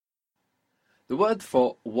The word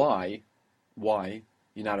for why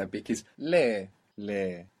in Arabic is le.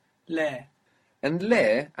 Le. And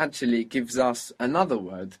le actually gives us another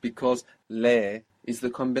word because le is the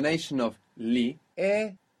combination of li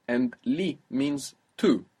and li means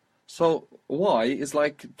to. So why is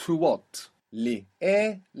like to what? Li.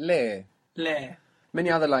 Le. Le. Many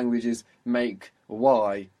other languages make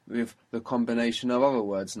why with the combination of other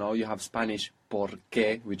words. Now you have Spanish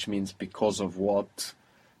porque, which means because of what.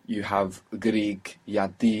 You have Greek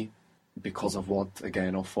yati, because of what,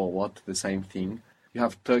 again, or for what, the same thing. You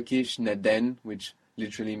have Turkish neden, which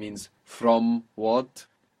literally means from what.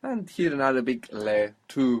 And here in Arabic, le,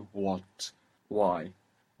 to what, why.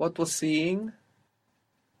 What was seeing?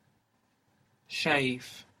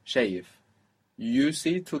 شايف. Shaif. You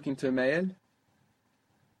see, talking to a male?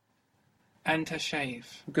 أنت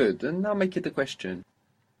شايف. Good, and now make it a question.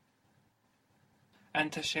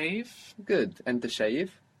 أنت شايف. Good, enter shaif.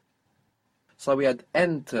 So we had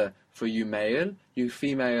enter for you male, you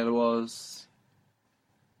female was,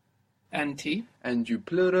 أنتِ. and you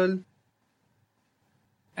plural.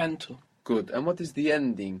 أنتو. Good, and what is the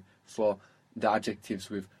ending for the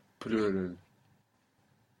adjectives with plural?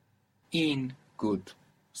 إين. Good.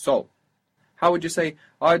 So, how would you say,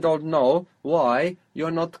 I don't know why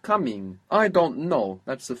you're not coming? I don't know.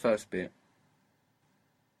 That's the first bit.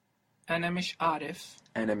 أنا مش عارف.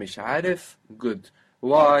 أنا مش عارف. Good.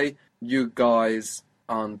 Why you guys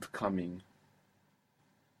aren't coming?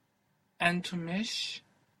 أنتم مش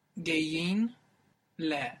جايين.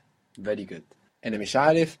 لا. Very good. أنا مش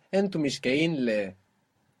عارف. أنتم مش جايين ليه.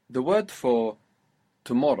 The word for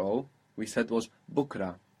tomorrow, we said, was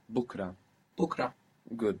بكرة. بكرة. بكرة.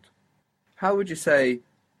 Good. How would you say,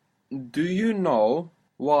 do you know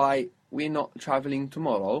why we're not traveling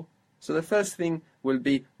tomorrow? So the first thing will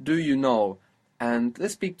be, do you know? And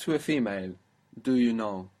let's speak to a female. Do you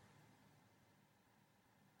know?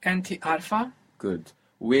 أنتِ عارفة. Good.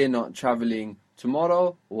 We're not traveling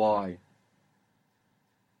tomorrow. Why?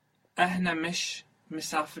 إحنا مش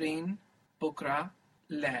مسافرين بكرة.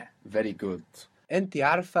 لا. Very good. أنت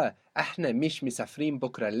عارفة إحنا مش مسافرين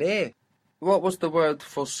بكرة ليه? What was the word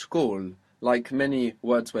for school? Like many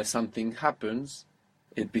words where something happens,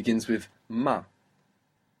 it begins with ma.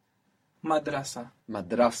 مدرسة.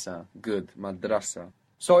 Madrasa. Good. Madrasa.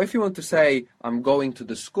 So if you want to say, I'm going to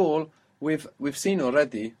the school, we've seen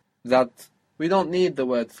already that we don't need the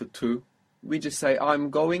word for to. We just say,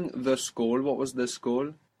 I'm going the school. What was the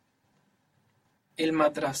school?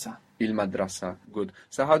 المدرسة. Il madrasa. Good.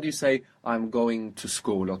 So how do you say, I'm going to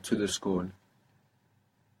school or to the school?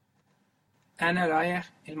 أنا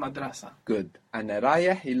رايح المدرسة. Good. أنا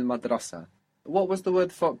رايح المدرسة. What was the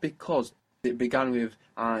word for because? It began with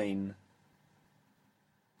ein.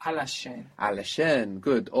 علشان. علشان.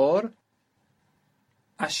 Good. Or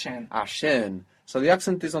عشان. عشان. So the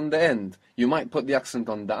accent is on the end. You might put the accent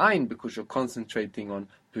on the ein because you're concentrating on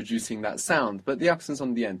producing that sound, but the accent's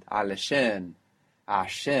on the end. علشان.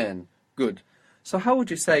 عشان. Good. So how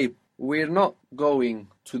would you say, we're not going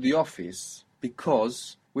to the office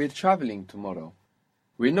because we're traveling tomorrow?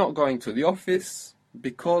 We're not going to the office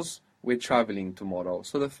because we're traveling tomorrow.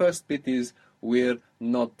 So the first bit is, we're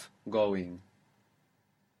not going.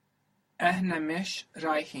 إحنا مش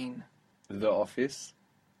رايحين. The office.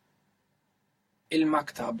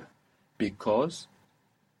 المكتب. Because.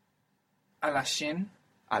 علشان.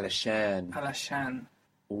 علشان.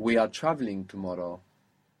 We are traveling tomorrow.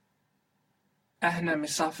 إحنا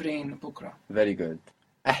مسافرين بكرة. Very good.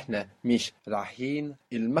 احنا مش رايحين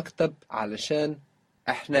المكتب علشان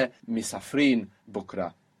احنا مسافرين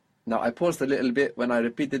بكرة. Now I paused a little bit when I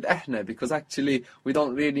repeated احنا because actually we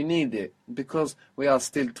don't really need it because we are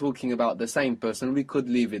still talking about the same person. We could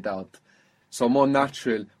leave it out. So more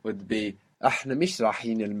natural would be احنا مش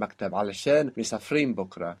رايحين المكتب علشان مسافرين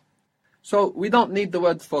بكرة. So we don't need the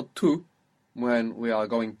word for to when we are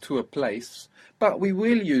going to a place, but we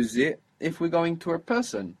will use it if we're going to a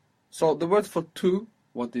person. So the word for to,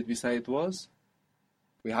 what did we say it was?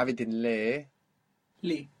 We have it in le.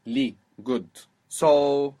 لي. Li. Good.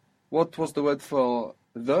 So what was the word for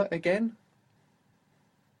the again?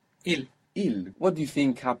 إل. Il. What do you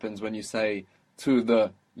think happens when you say to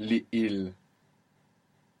the li il?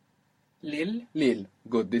 لل. Lil.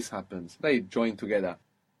 Good, this happens. They join together.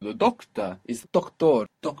 The doctor is doctor.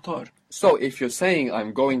 دكتور. So if you're saying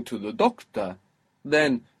I'm going to the doctor,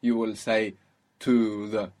 then you will say to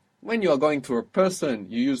the. When you are going to a person,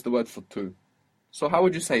 you use the word for to. So how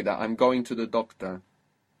would you say that? I'm going to the doctor.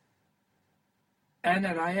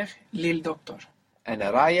 أنا رايح للدكتور. أنا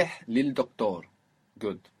رايح للدكتور.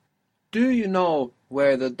 Good. Do you know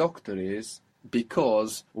where the doctor is?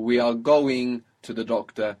 Because we are going to the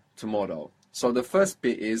doctor tomorrow. So the first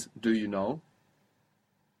bit is, do you know?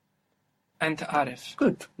 أنت عارف.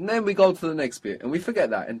 Good. And then we go to the next bit, and we forget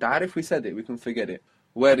that. And if we said it, we can forget it.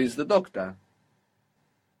 Where is the doctor?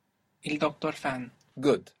 الدكتور فين.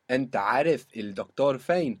 Good. أنت عارف الدكتور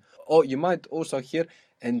فين? Or you might also hear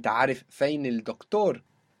أنت عارف فين الدكتور.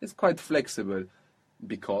 It's quite flexible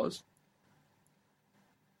because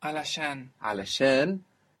علشان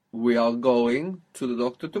we are going to the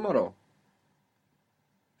doctor tomorrow.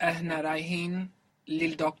 احنا رايحين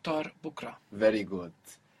للدكتور بكرة. Very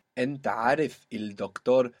good. أنت عارف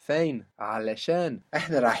الدكتور فين؟ علشان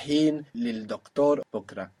إحنا رايحين للدكتور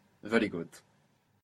بكرة. Very good.